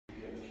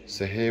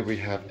So here we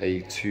have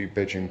a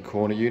 2-bedroom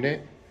corner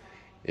unit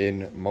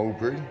in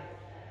Mulberry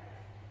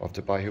of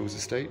the By Hills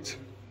estate.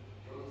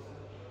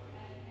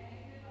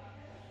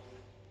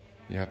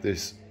 You have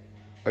this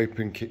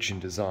open kitchen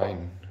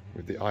design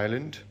with the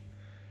island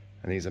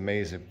and these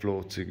amazing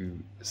floor to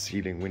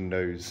ceiling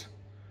windows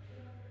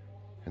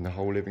in the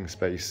whole living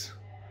space,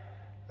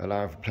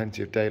 allowing for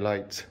plenty of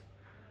daylight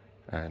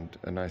and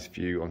a nice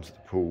view onto the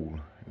pool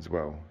as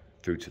well,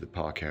 through to the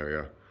park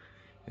area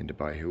in the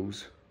By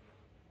Hills,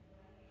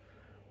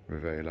 with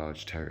a very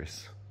large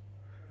terrace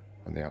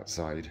on the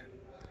outside,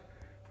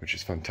 which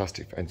is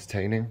fantastic for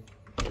entertaining.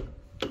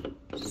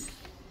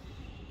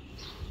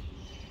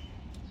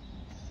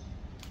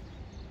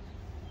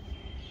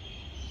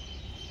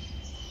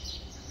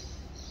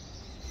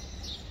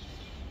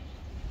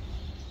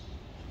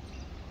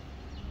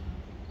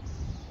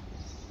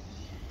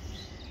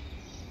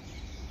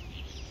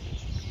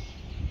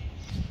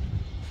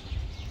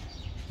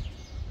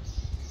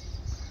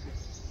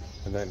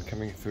 And then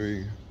coming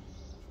through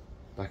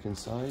back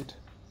inside,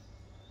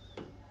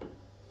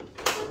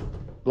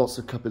 lots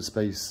of cupboard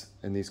space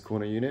in these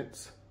corner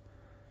units,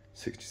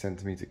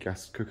 60cm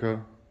gas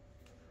cooker,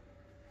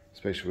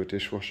 space for a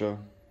dishwasher,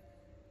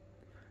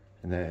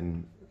 and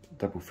then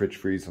double fridge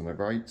freeze on the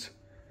right,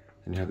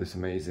 and you have this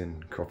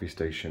amazing coffee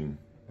station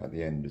at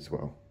the end as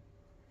well.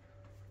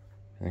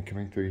 And then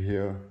coming through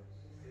here,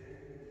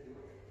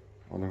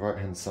 on the right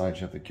hand side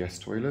you have the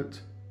guest toilet.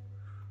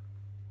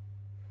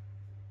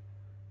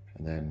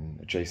 And then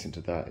adjacent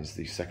to that is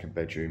the second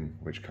bedroom,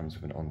 which comes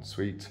with an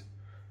ensuite.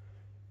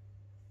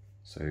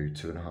 So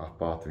 2.5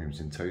 bathrooms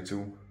in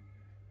total.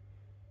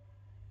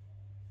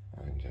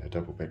 And a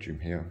double bedroom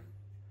here.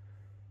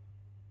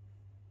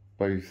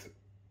 Both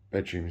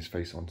bedrooms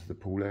face onto the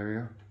pool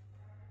area.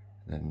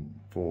 And then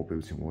 4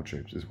 built-in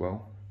wardrobes as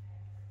well.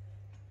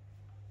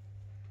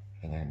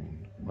 And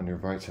then on your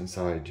right hand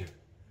side,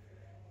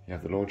 you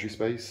have the laundry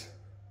space.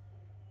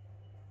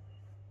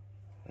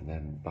 And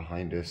then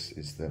behind us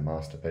is the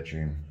master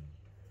bedroom,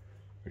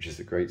 which is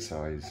a great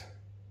size,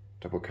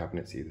 double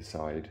cabinets either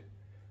side,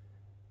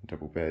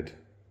 double bed,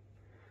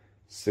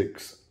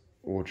 6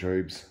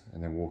 wardrobes,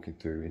 and then walking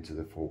through into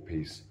the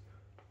 4-piece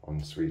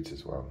ensuite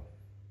as well,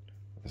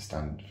 with a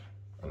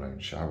stand-alone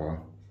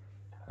shower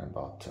and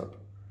bathtub.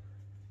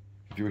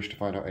 If you wish to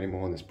find out any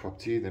more on this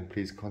property, then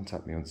please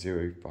contact me on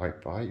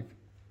 055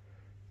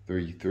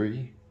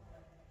 33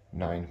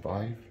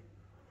 95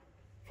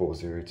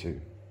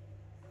 402.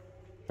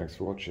 Thanks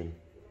for watching.